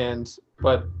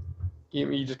 But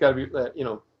you just got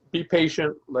to be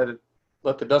patient, let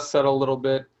the dust settle a little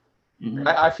bit. Mm-hmm.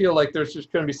 I feel like there's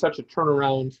just going to be such a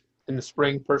turnaround in the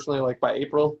spring, personally, like by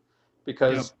April,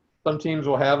 because some teams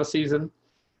will have a season,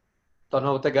 don't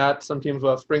know what they got. Some teams will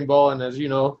have spring ball, and as you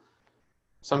know,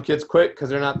 some kids quit because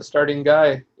they're not the starting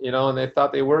guy, and they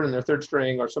thought they were in their third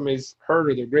string, or somebody's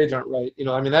hurt or their grades aren't right.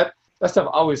 That stuff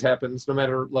always happens, no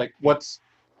matter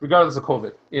regardless of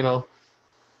COVID,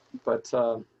 But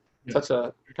such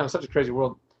a crazy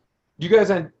world. Do you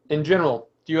guys, in general,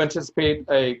 do you anticipate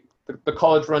the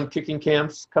college run kicking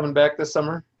camps coming back this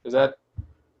summer? Is that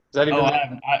even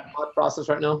a process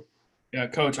right now? Yeah,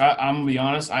 Coach, I'm gonna be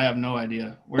honest, I have no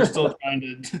idea. We're still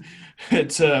trying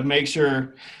to make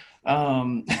sure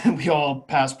we all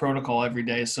pass protocol every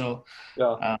day. So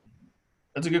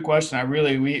that's a good question.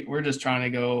 We're just trying to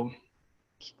go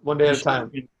one day at a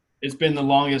time. It's been the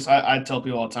longest. I tell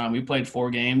people all the time, we played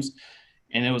 4 games,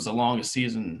 and it was the longest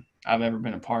season I've ever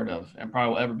been a part of, and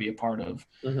probably will ever be a part of.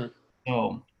 Mm-hmm.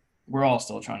 So we're all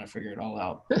still trying to figure it all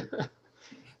out. I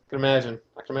can imagine.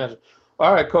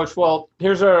 All right, Coach. Well,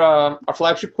 here's our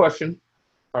flagship question.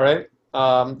 All right.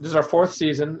 This is our 4th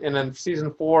season, and then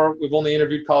season 4, we've only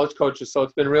interviewed college coaches, so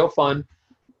it's been real fun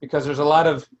because there's a lot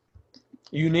of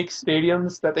unique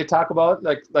stadiums that they talk about,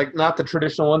 like not the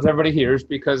traditional ones everybody hears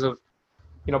because of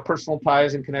personal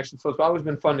ties and connections. So it's always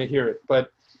been fun to hear it.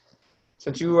 But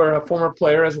since you are a former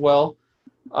player as well,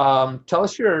 tell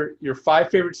us your 5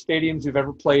 favorite stadiums you've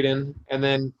ever played in, and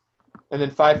then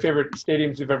 5 favorite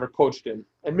stadiums you've ever coached in,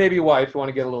 and maybe why, if you want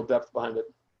to get a little depth behind it.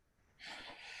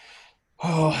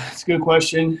 Oh, that's a good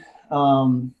question.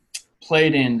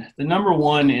 Played in the number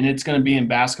one, and it's going to be in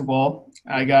basketball.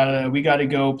 We got to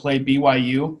go play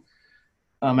BYU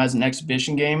as an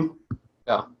exhibition game.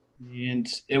 Yeah, and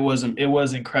it was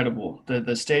incredible.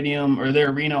 The stadium, or their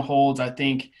arena, holds, I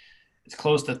think it's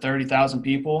close to 30,000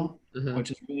 people,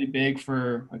 which is really big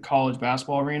for a college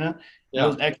basketball arena. Yeah. It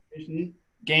was an exhibition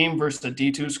game versus a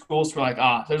D2 school. So we're like,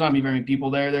 there's not gonna be very many people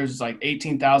there. There's like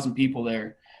 18,000 people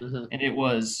there, and it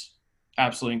was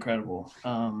absolutely incredible.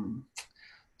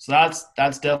 So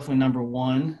that's definitely number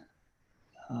one.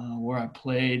 Where I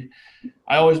played,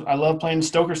 I love playing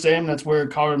Stoker Stadium. That's where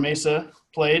Colorado Mesa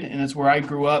played, and it's where I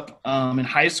grew up. In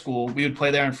high school, we would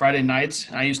play there on Friday nights.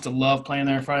 I used to love playing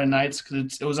there on Friday nights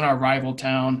because it was in our rival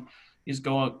town.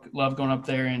 Love going up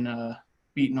there and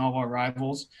beating all of our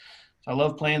rivals. So I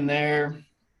love playing there.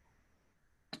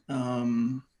 I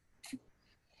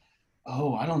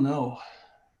don't know.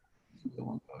 Good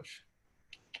one, Coach.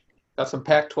 Got some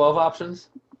Pac-12 options?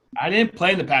 I didn't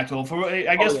play in the Pac-12.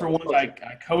 For ones I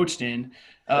coached in.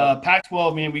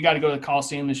 Pac-12, man, we got to go to the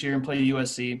Coliseum this year and play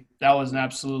USC. That was an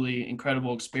absolutely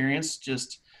incredible experience.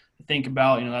 Just to think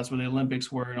about, that's where the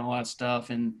Olympics were and all that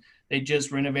stuff. And they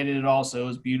just renovated it all, so it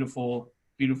was beautiful,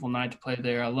 beautiful night to play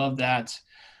there. I love that.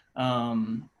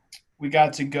 We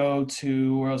got to go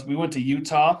to – where else? We went to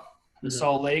Utah,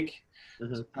 Salt Lake.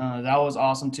 That was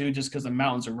awesome too, just because the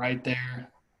mountains are right there.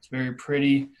 It's very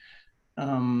pretty.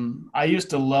 I used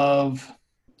to love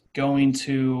going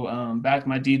to back in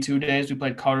my D2 days. We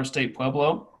played Colorado State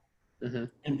Pueblo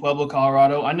in Pueblo,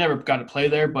 Colorado. I never got to play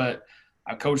there, but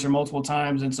I coached there multiple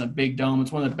times. It's a big dome.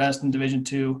 It's one of the best in Division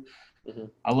II.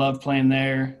 I love playing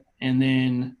there. And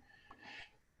then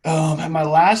at my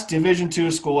last Division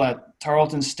II school at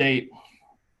Tarleton State,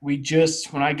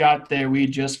 when I got there, we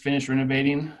just finished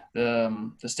renovating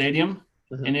the stadium,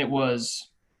 and it was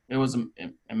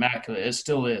immaculate. It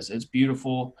still is. It's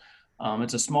beautiful.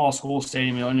 It's a small school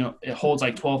stadium. It holds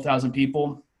like 12,000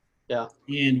 people. Yeah.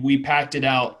 And we packed it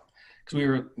out because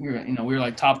we were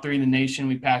like top 3 in the nation.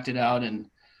 We packed it out, and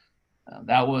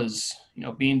that was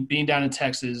being down in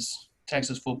Texas.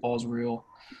 Texas football is real.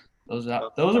 Those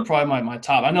are probably my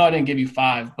top. I know I didn't give you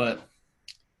 5, but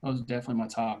those are definitely my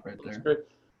top right there. Great.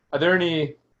 Are there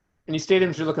any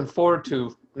stadiums you're looking forward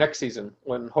to next season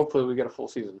when hopefully we get a full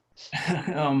season?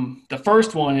 The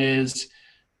first one is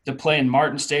to play in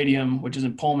Martin Stadium, which is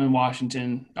in Pullman,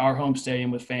 Washington, our home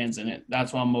stadium with fans in it.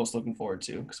 That's what I'm most looking forward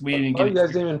to because we didn't get. You guys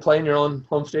didn't even play in your own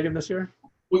home stadium this year?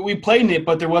 We played in it,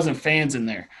 but there wasn't fans in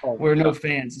there. There were no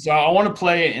fans. So I want to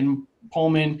play in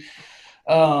Pullman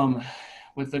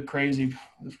with the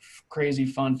crazy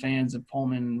fun fans of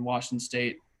Pullman and Washington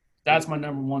State. That's my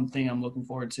number one thing I'm looking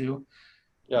forward to.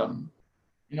 Yeah.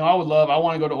 I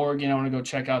want to go to Oregon. I want to go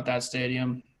check out that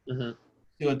stadium,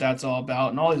 see what that's all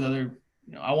about. And all these other,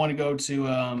 I want to go to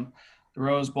the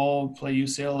Rose Bowl, play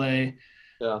UCLA.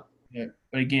 Yeah.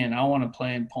 But again, I want to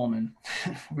play in Pullman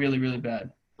really, really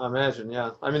bad. I imagine,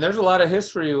 yeah. I mean, there's a lot of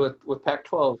history with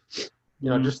Pac-12.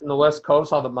 Just in the West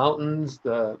Coast, all the mountains,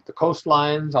 the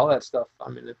coastlines, all that stuff. I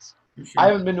mean, it's sure. I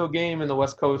haven't been to a game in the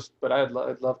West Coast, but I'd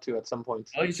love to at some point.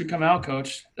 Oh, you should come out,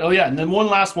 Coach. Oh, yeah, and then one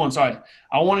last one. Sorry.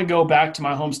 I want to go back to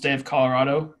my home state of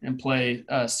Colorado and play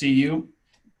CU.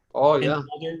 Oh, yeah.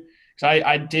 Because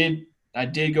I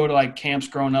did go to, like, camps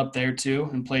growing up there, too,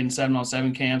 and played in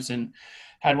 7-on-7 camps and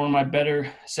had one of my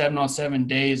better 7-on-7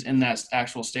 days in that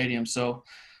actual stadium. So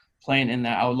playing in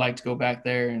that, I would like to go back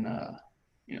there and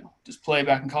just play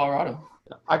back in Colorado.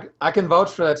 I can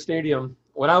vouch for that stadium.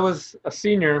 When I was a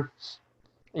senior,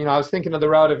 I was thinking of the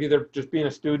route of either just being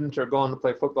a student or going to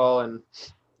play football, and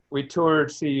we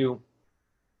toured CU.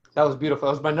 That was beautiful.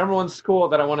 That was my number one school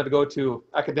that I wanted to go to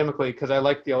academically because I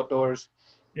liked the outdoors.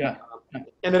 Yeah.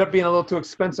 Ended up being a little too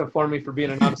expensive for me for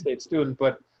being an out-of-state student,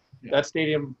 but that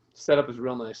stadium setup is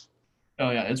real nice.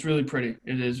 Oh, yeah. It's really pretty.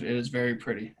 It is very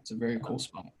pretty. It's a very cool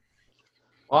spot.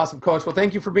 Awesome, Coach. Well,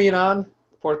 thank you for being on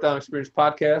the Fourth Down Experience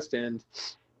podcast, and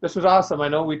this was awesome. I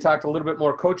know we talked a little bit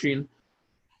more coaching,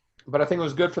 but I think it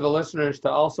was good for the listeners to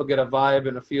also get a vibe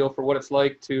and a feel for what it's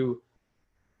like to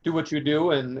do what you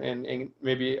do and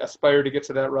maybe aspire to get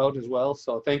to that route as well.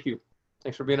 So thank you.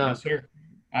 Thanks for being on. Yes, sir.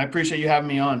 I appreciate you having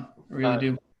me on. I really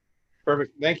do.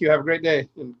 Perfect. Thank you. Have a great day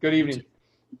and good evening.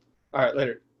 All right,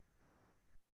 later.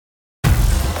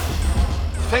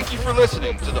 Thank you for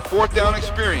listening to the Fourth Down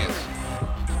Experience.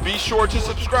 Be sure to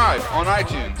subscribe on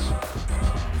iTunes.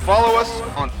 Follow us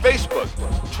on Facebook,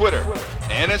 Twitter,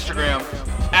 and Instagram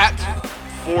at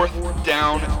Fourth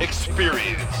Down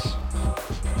Experience.